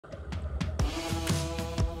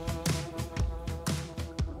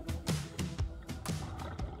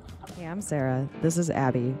Hey, I'm Sarah, this is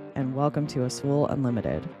Abby, and welcome to Azul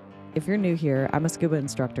Unlimited. If you're new here, I'm a scuba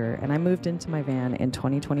instructor, and I moved into my van in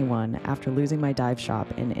 2021 after losing my dive shop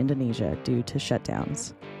in Indonesia due to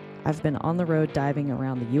shutdowns. I've been on the road diving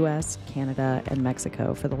around the US, Canada, and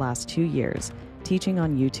Mexico for the last 2 years, teaching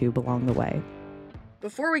on YouTube along the way.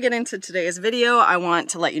 Before we get into today's video, I want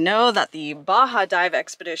to let you know that the BAJA dive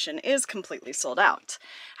expedition is completely sold out.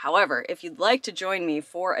 However, if you'd like to join me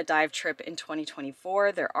for a dive trip in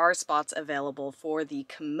 2024, there are spots available for the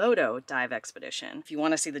KOMODO dive expedition. If you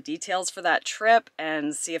want to see the details for that trip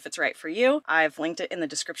and see if it's right for you, I've linked it in the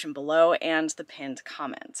description below and the pinned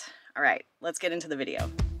comment. All right, let's get into the video.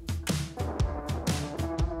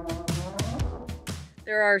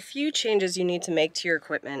 There are a few changes you need to make to your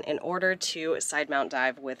equipment in order to side mount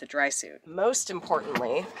dive with a dry suit. Most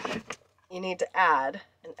importantly, you need to add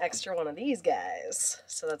an extra one of these guys.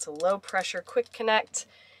 So that's a low pressure quick connect,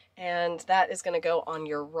 and that is going to go on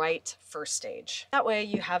your right first stage. That way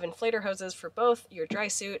you have inflator hoses for both your dry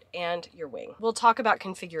suit and your wing. We'll talk about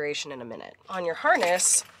configuration in a minute. On your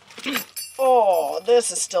harness, oh,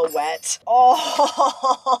 this is still wet.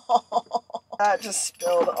 Oh, that just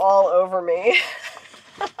spilled all over me.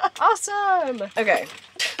 Awesome! Okay,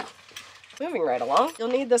 moving right along. You'll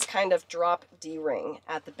need this kind of drop D-ring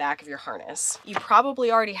at the back of your harness. You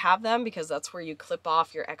probably already have them because that's where you clip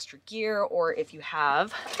off your extra gear, or if you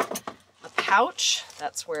have a pouch,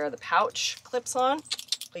 that's where the pouch clips on.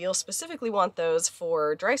 But you'll specifically want those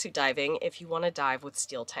for dry suit diving if you want to dive with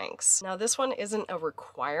steel tanks. Now this one isn't a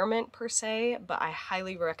requirement per se, but I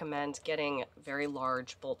highly recommend getting very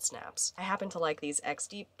large bolt snaps. I happen to like these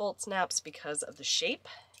X-Deep bolt snaps because of the shape.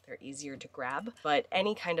 They're easier to grab, but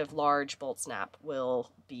any kind of large bolt snap will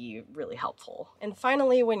be really helpful. And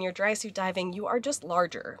finally, when you're dry suit diving, you are just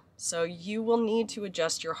larger, so you will need to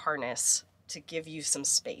adjust your harness to give you some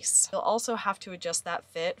space. You'll also have to adjust that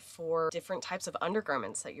fit for different types of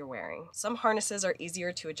undergarments that you're wearing. Some harnesses are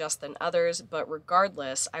easier to adjust than others, but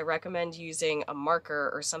regardless, I recommend using a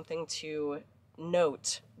marker or something to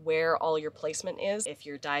note where all your placement is if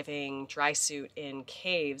you're diving dry suit in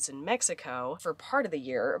caves in Mexico for part of the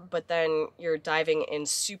year, but then you're diving in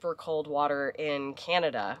super cold water in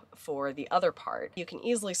Canada for the other part. You can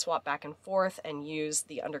easily swap back and forth and use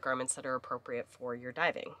the undergarments that are appropriate for your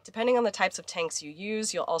diving. Depending on the types of tanks you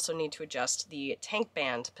use, you'll also need to adjust the tank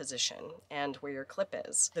band position and where your clip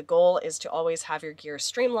is. The goal is to always have your gear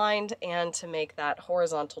streamlined and to make that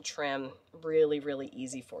horizontal trim really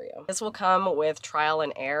easy for you. This will come with trial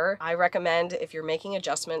and error. I recommend if you're making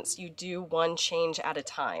adjustments, you do one change at a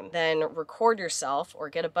time. Then record yourself or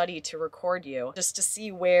get a buddy to record you just to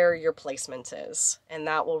see where your placement is, and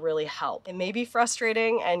that will really help. It may be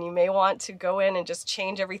frustrating and you may want to go in and just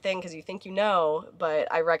change everything because you think you know, but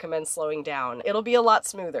I recommend slowing down. It'll be a lot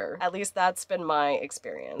smoother. At least that's been my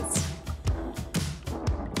experience.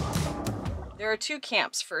 There are two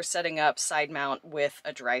camps for setting up side mount with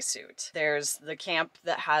a dry suit. There's the camp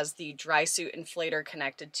that has the dry suit inflator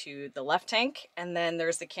connected to the left tank, and then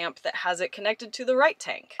there's the camp that has it connected to the right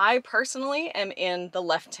tank. I personally am in the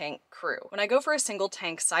left tank crew. When I go for a single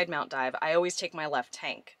tank side mount dive, I always take my left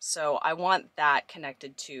tank, so I want that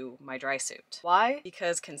connected to my dry suit. Why?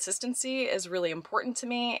 Because consistency is really important to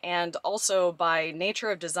me, and also by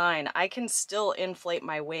nature of design, I can still inflate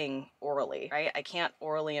my wing orally, right? I can't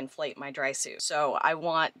orally inflate my dry suit. So I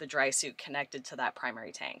want the dry suit connected to that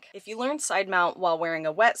primary tank. If you learned side mount while wearing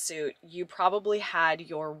a wetsuit, you probably had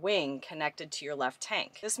your wing connected to your left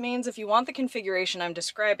tank. This means if you want the configuration I'm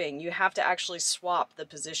describing, you have to actually swap the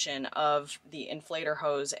position of the inflator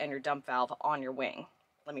hose and your dump valve on your wing.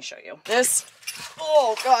 Let me show you. This,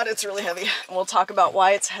 oh God, it's really heavy. And we'll talk about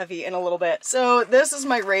why it's heavy in a little bit. So this is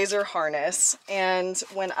my razor harness, and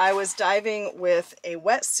when I was diving with a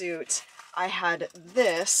wetsuit, I had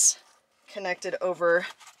this connected over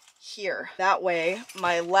here. That way,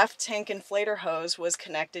 my left tank inflator hose was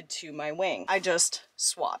connected to my wing. I just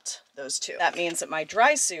swapped those two. That means that my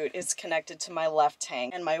dry suit is connected to my left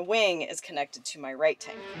tank and my wing is connected to my right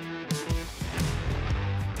tank.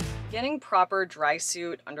 Getting proper dry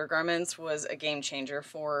suit undergarments was a game changer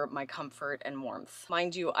for my comfort and warmth.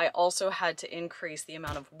 Mind you, I also had to increase the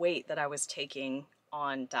amount of weight that I was taking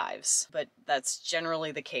on dives, but that's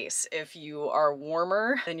generally the case. If you are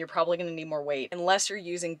warmer, then you're probably going to need more weight unless you're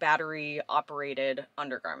using battery operated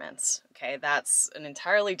undergarments. Okay, that's an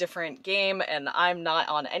entirely different game, and I'm not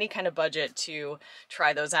on any kind of budget to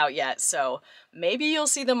try those out yet, so maybe you'll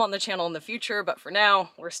see them on the channel in the future, but for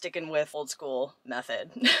now, we're sticking with old school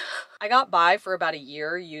method. I got by for about a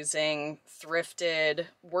year using thrifted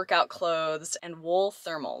workout clothes and wool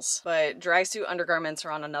thermals, but dry suit undergarments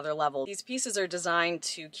are on another level. These pieces are designed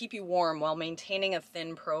to keep you warm while maintaining a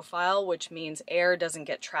thin profile, which means air doesn't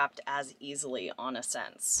get trapped as easily on a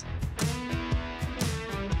sense.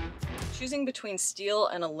 Choosing between steel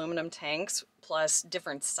and aluminum tanks plus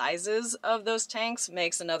different sizes of those tanks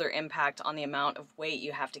makes another impact on the amount of weight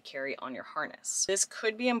you have to carry on your harness. This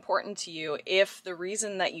could be important to you if the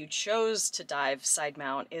reason that you chose to dive side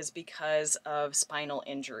mount is because of spinal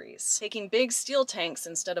injuries. Taking big steel tanks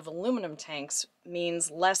instead of aluminum tanks means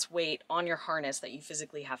less weight on your harness that you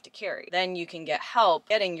physically have to carry. Then you can get help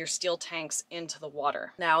getting your steel tanks into the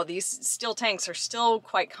water. Now, these steel tanks are still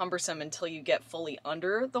quite cumbersome until you get fully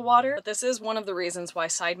under the water, but this is one of the reasons why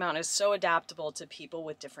side mount is so adaptable to people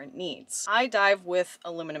with different needs. I dive with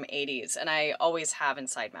aluminum 80s, and I always have in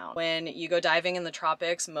side mount. When you go diving in the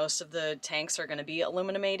tropics, most of the tanks are going to be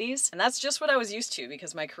aluminum 80s, and that's just what I was used to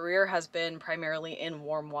because my career has been primarily in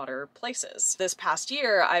warm water places. This past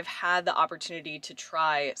year, I've had the opportunity to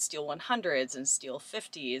try steel 100s and steel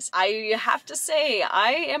 50s. I have to say,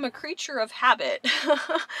 I am a creature of habit.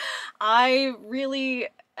 I really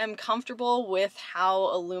am comfortable with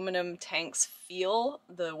how aluminum tanks feel,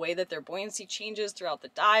 the way that their buoyancy changes throughout the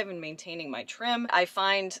dive and maintaining my trim. I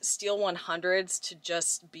find steel 100s to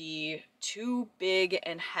just be too big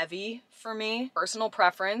and heavy for me. Personal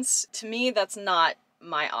preference. To me, that's not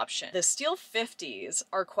my option. The steel 50s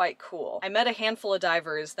are quite cool. I met a handful of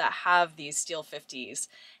divers that have these steel 50s,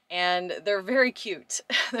 and they're very cute.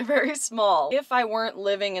 They're very small. If I weren't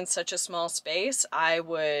living in such a small space, I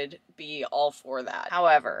would be all for that.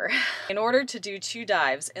 However, in order to do 2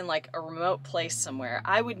 dives in like a remote place somewhere,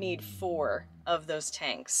 I would need 4 of those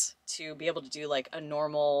tanks to be able to do like a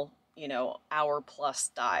normal, you know, hour-plus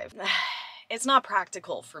dive. It's not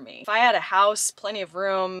practical for me. If I had a house, plenty of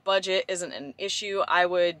room, budget isn't an issue, I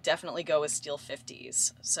would definitely go with steel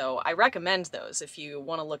 50s. So I recommend those if you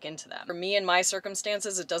want to look into them. For me and my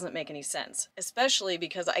circumstances, it doesn't make any sense, especially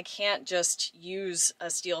because I can't just use a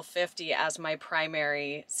steel 50 as my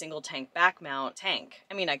primary single tank back mount tank.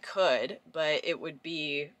 I mean, I could, but it would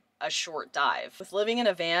be a short dive. With living in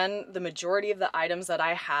a van, the majority of the items that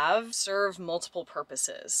I have serve multiple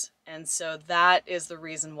purposes. And so that is the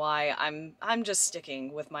reason why I'm just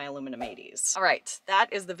sticking with my aluminum 80s. All right,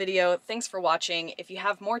 that is the video. Thanks for watching. If you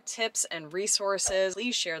have more tips and resources,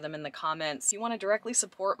 please share them in the comments. If you want to directly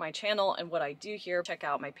support my channel and what I do here, check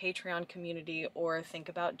out my Patreon community or think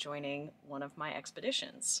about joining one of my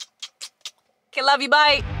expeditions. Okay, love you,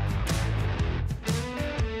 bye!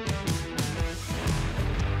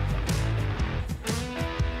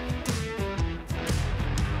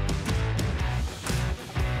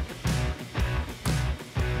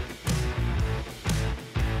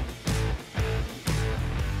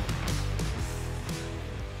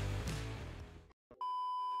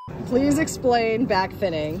 Please explain back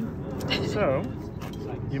thinning. So,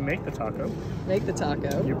 you make the taco. Make the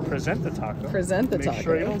taco. You present the taco. Present the taco. Make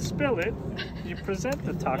sure you don't spill it. You present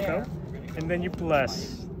the taco, and then you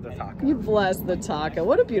bless the taco. You bless the taco.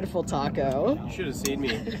 What a beautiful taco. You should have seen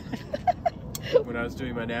me when I was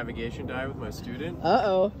doing my navigation dive with my student.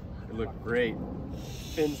 Uh-oh. It looked great.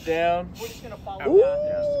 Fins down.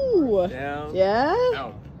 Ooh. Down. Yeah?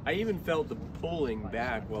 Out. I even felt the pulling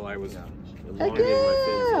back while I was Heck elongating my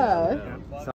fins. yeah. Down.